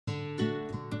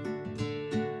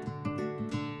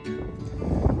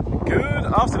Good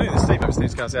afternoon, this is Steve,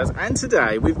 Steve's Car Sales, and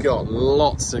today we've got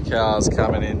lots of cars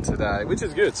coming in today, which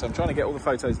is good. So I'm trying to get all the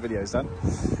photos and videos done.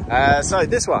 So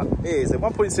this one is the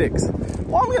 1.6.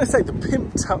 Well, I'm going to say the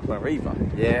pimped up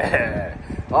MERIVA. Yeah,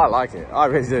 I like it. I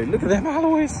really do. Look at them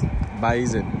alloys.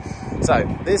 Amazing. So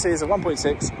this is a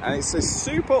 1.6 and it's a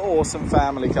super awesome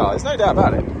family car. There's no doubt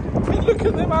about it. I mean, look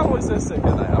at them alloys. They're sick,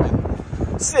 aren't they? I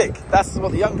mean, sick. That's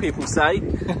what the young people say.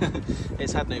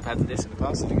 It's had no padded this in the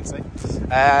past, as you can see.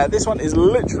 This one is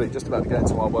literally just about to go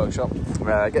into our workshop,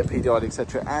 get PDI'd,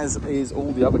 etc., as is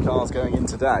all the other cars going in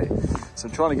today. So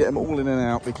I'm trying to get them all in and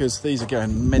out because these are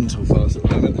going mental fast at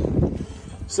the moment.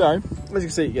 So, as you can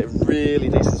see, you get a really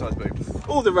decent sized boot.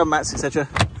 All the run mats, etc.,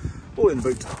 all in the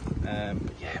boot. But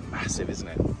yeah, massive, isn't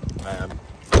it?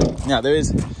 Now,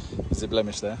 there's a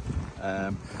blemish there. I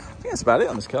think that's about it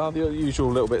on this car. The usual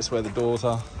little bits where the doors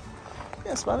are. Yeah,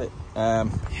 that's about it. Yeah,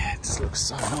 it just looks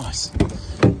so nice.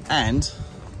 And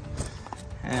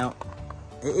now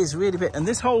it is really big. And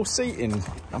this whole seating,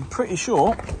 I'm pretty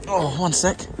sure. Oh, one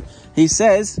sec. He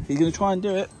says he's going to try and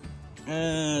do it.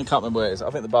 I can't remember where it is. I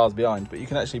think the bar's behind, but you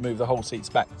can actually move the whole seats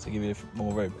back to give you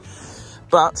more room.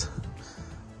 But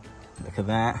look at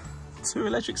that. 2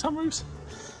 electric sunroofs.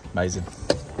 Amazing.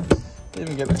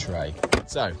 Didn't even get the tray.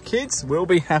 So kids will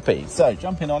be happy. So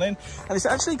jumping on in, and it's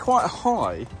actually quite a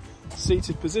high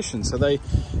seated position, so it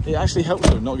actually helps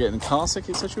them not getting car sick,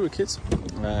 etc. with kids,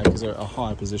 because they're at a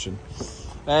higher position.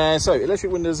 So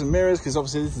electric windows and mirrors, because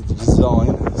obviously this is the design,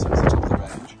 so it's the top of the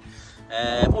range.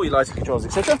 All your lighting controls,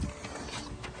 etc.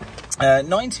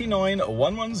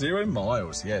 99,110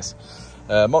 miles, yes.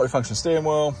 Multifunction steering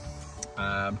wheel.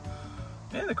 Yeah,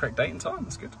 the correct date and time,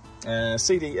 that's good.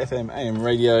 CD, FM, AM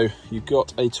radio. You've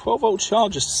got a 12-volt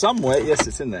charger somewhere. Yes,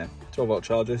 it's in there. 12-volt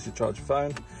charger to charge your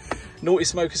phone. Naughty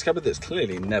smoker's cupboard that's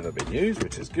clearly never been used,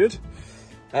 which is good.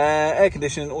 Air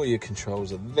conditioning, all your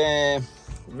controls are there.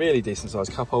 Really decent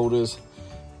sized cup holders.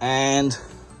 And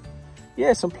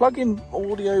yeah, some plug-in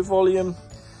audio volume.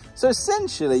 So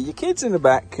essentially, your kids in the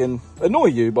back can annoy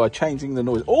you by changing the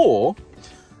noise, or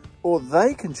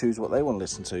they can choose what they want to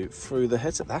listen to through the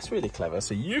headset. That's really clever.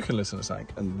 So you can listen to something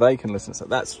and they can listen to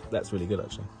something. That's really good,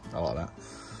 actually. I like that.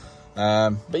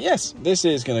 But yes, this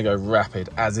is going to go rapid,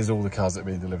 as is all the cars that are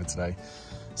being delivered today.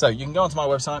 So you can go onto my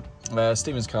website,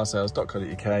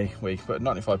 stevenscarsales.co.uk, where you can put a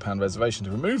 £95 reservation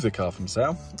to remove the car from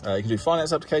sale. You can do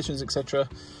finance applications, etc.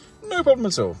 No problem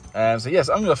at all. So yes,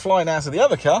 I'm going to fly now to the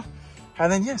other car,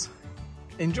 and then yes,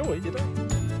 enjoy your day.